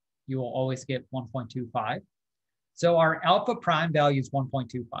Vmax, you will always get 1.25. So our alpha prime value is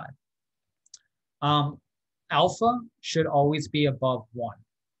 1.25. Alpha should always be above 1.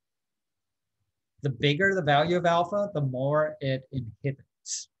 The bigger the value of alpha, the more it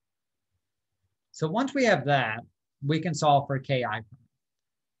inhibits. So once we have that, we can solve for Ki prime.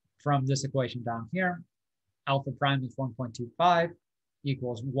 From this equation down here, alpha prime is 1.25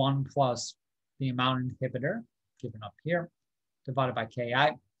 equals 1 plus the amount inhibitor given up here divided by Ki.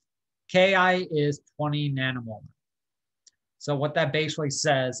 Ki is 20 nanomolar. So what that basically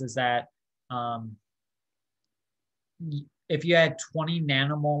says is that if you had 20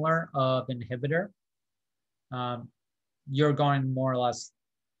 nanomolar of inhibitor, you're going to more or less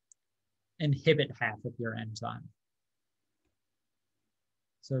inhibit half of your enzyme.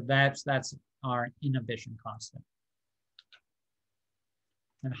 So that's our inhibition constant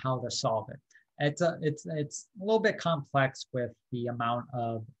and how to solve it. It's a little bit complex with the amount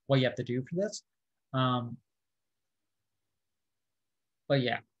of what you have to do for this. But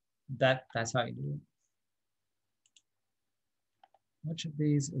yeah, that's how you do it. Which of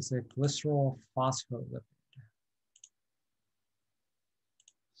these is a glycerol phospholipid?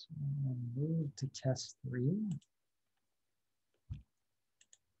 So I'll move to test 3.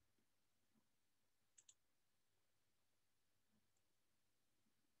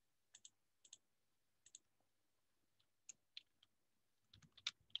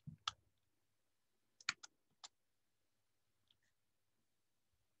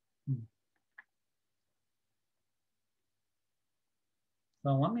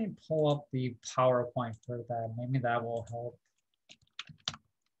 So let me pull up the PowerPoint for that. Maybe that will help.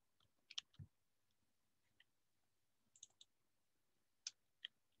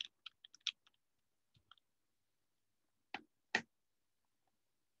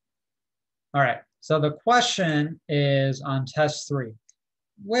 All right, so the question is on test 3.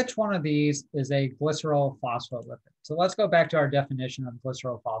 Which one of these is a glycerol phospholipid? So let's go back to our definition of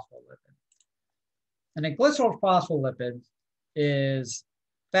glycerol phospholipid. And a glycerol phospholipid is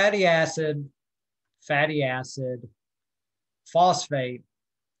fatty acid, phosphate,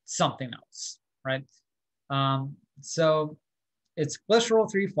 something else, right? So it's glycerol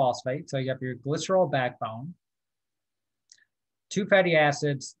 3-phosphate. So you have your glycerol backbone, 2 fatty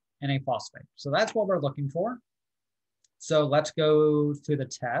acids, and a phosphate. So that's what we're looking for. So let's go to the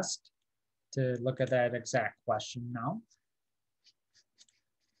test to look at that exact question now.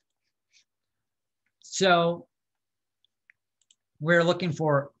 So we're looking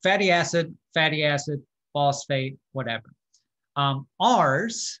for fatty acid, phosphate, whatever.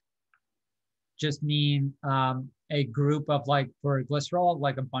 R's just mean a group of, like, for glycerol,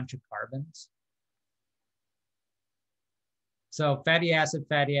 like a bunch of carbons. So fatty acid,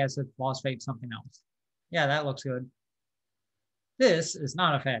 phosphate, something else. Yeah, that looks good. This is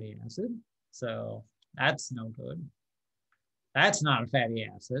not a fatty acid, so that's no good. That's not a fatty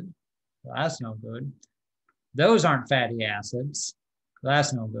acid, so that's no good. Those aren't fatty acids, so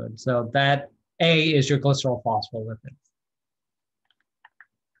that's no good. So that A is your glycerol phospholipid.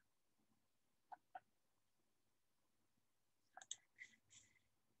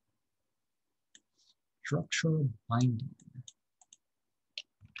 Structural binding.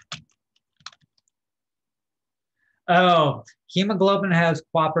 Oh, hemoglobin has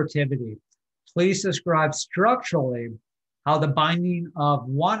cooperativity. Please describe structurally how the binding of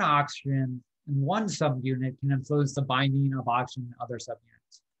one oxygen in one subunit can influence the binding of oxygen in other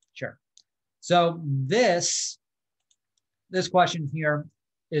subunits. Sure. So this question here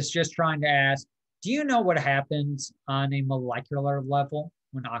is just trying to ask, do you know what happens on a molecular level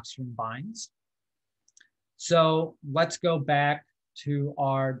when oxygen binds? So let's go back to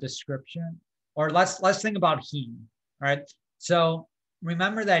our description, or let's think about heme, right? So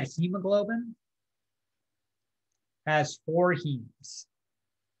remember that hemoglobin has 4 hemes.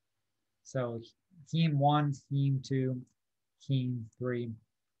 So heme 1, heme 2, heme 3,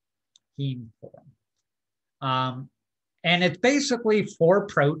 heme 4. And it's basically 4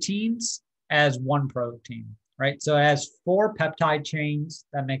 proteins as 1 protein, right? So it has 4 peptide chains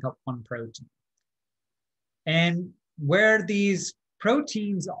that make up 1 protein. And where these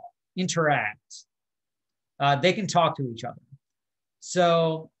proteins interact, they can talk to each other.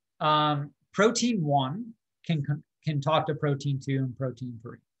 So protein 1 can talk to protein 2 and protein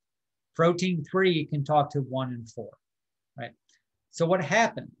 3. Protein 3 can talk to 1 and 4, right? So what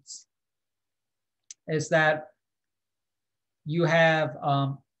happens is that you have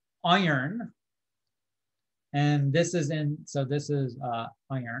iron, and this is in, so this is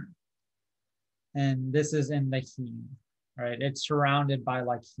iron, and this is in the heme, right? It's surrounded by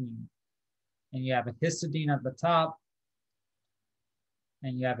like heme. And you have a histidine at the top,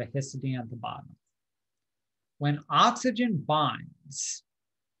 and you have a histidine at the bottom. When oxygen binds,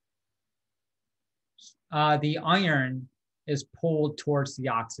 the iron is pulled towards the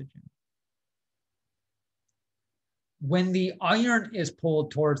oxygen. When the iron is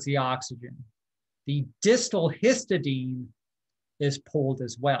pulled towards the oxygen, the distal histidine is pulled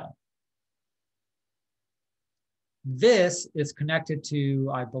as well. This is connected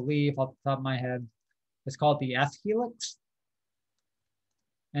to, I believe, off the top of my head, it's called the F helix.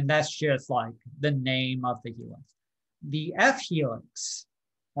 And that's just like the name of the helix. The F helix,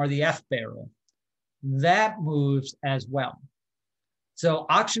 or the F barrel, that moves as well. So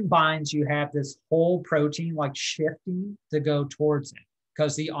oxygen binds, you have this whole protein like shifting to go towards it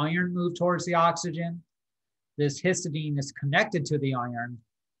because the iron moved towards the oxygen. This histidine is connected to the iron,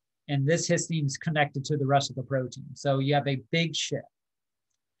 and this histidine is connected to the rest of the protein. So you have a big shift.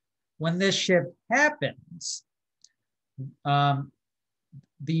 When this shift happens,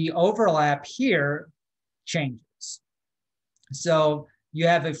 the overlap here changes. So you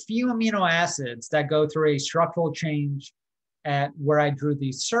have a few amino acids that go through a structural change at where I drew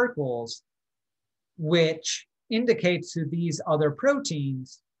these circles, which indicates to these other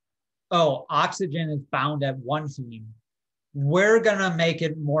proteins, oh, oxygen is bound at 1 heme. We're gonna make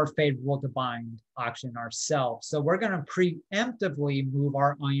it more favorable to bind oxygen ourselves. So we're gonna preemptively move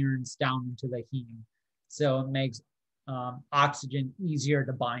our irons down into the heme. So it makes oxygen easier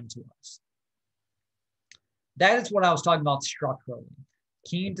to bind to us. That is what I was talking about structurally.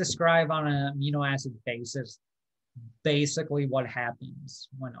 Can you describe on an amino acid basis basically what happens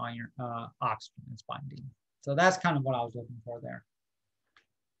when oxygen is binding? So that's kind of what I was looking for there.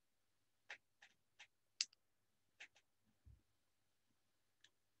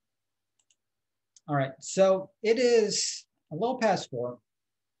 All right, so it is a little past 4,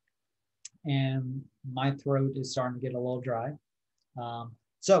 and my throat is starting to get a little dry. I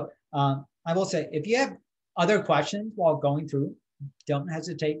will say, if you have other questions while going through, don't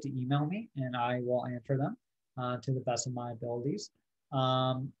hesitate to email me, and I will answer them to the best of my abilities.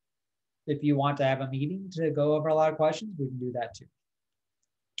 If you want to have a meeting to go over a lot of questions, we can do that too.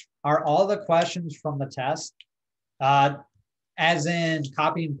 Are all the questions from the test? As in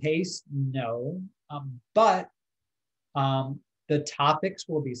copy and paste? No, but the topics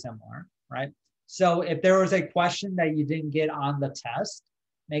will be similar, right? So if there was a question that you didn't get on the test,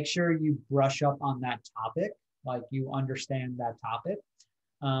 make sure you brush up on that topic, like you understand that topic.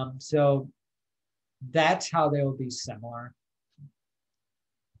 So that's how they will be similar.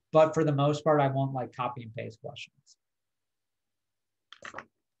 But for the most part, I won't like copy and paste questions.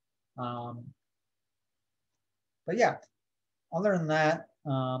 But yeah, other than that,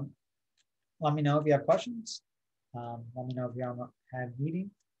 let me know if you have questions. Let me know if you have a meeting.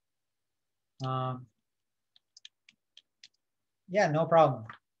 Yeah, no problem.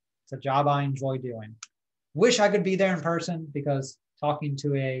 It's a job I enjoy doing. Wish I could be there in person, because talking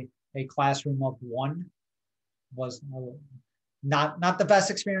to a classroom of 1 was not the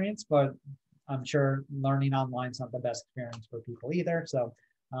best experience, but I'm sure learning online is not the best experience for people either. So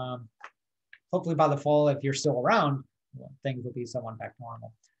hopefully by the fall, if you're still around, things will be somewhat back to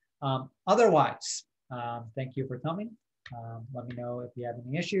normal. Otherwise, Thank you for coming. Let me know if you have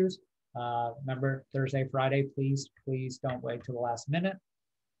any issues. Remember, Thursday, Friday, please don't wait till the last minute.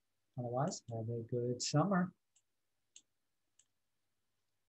 Otherwise, have a good summer.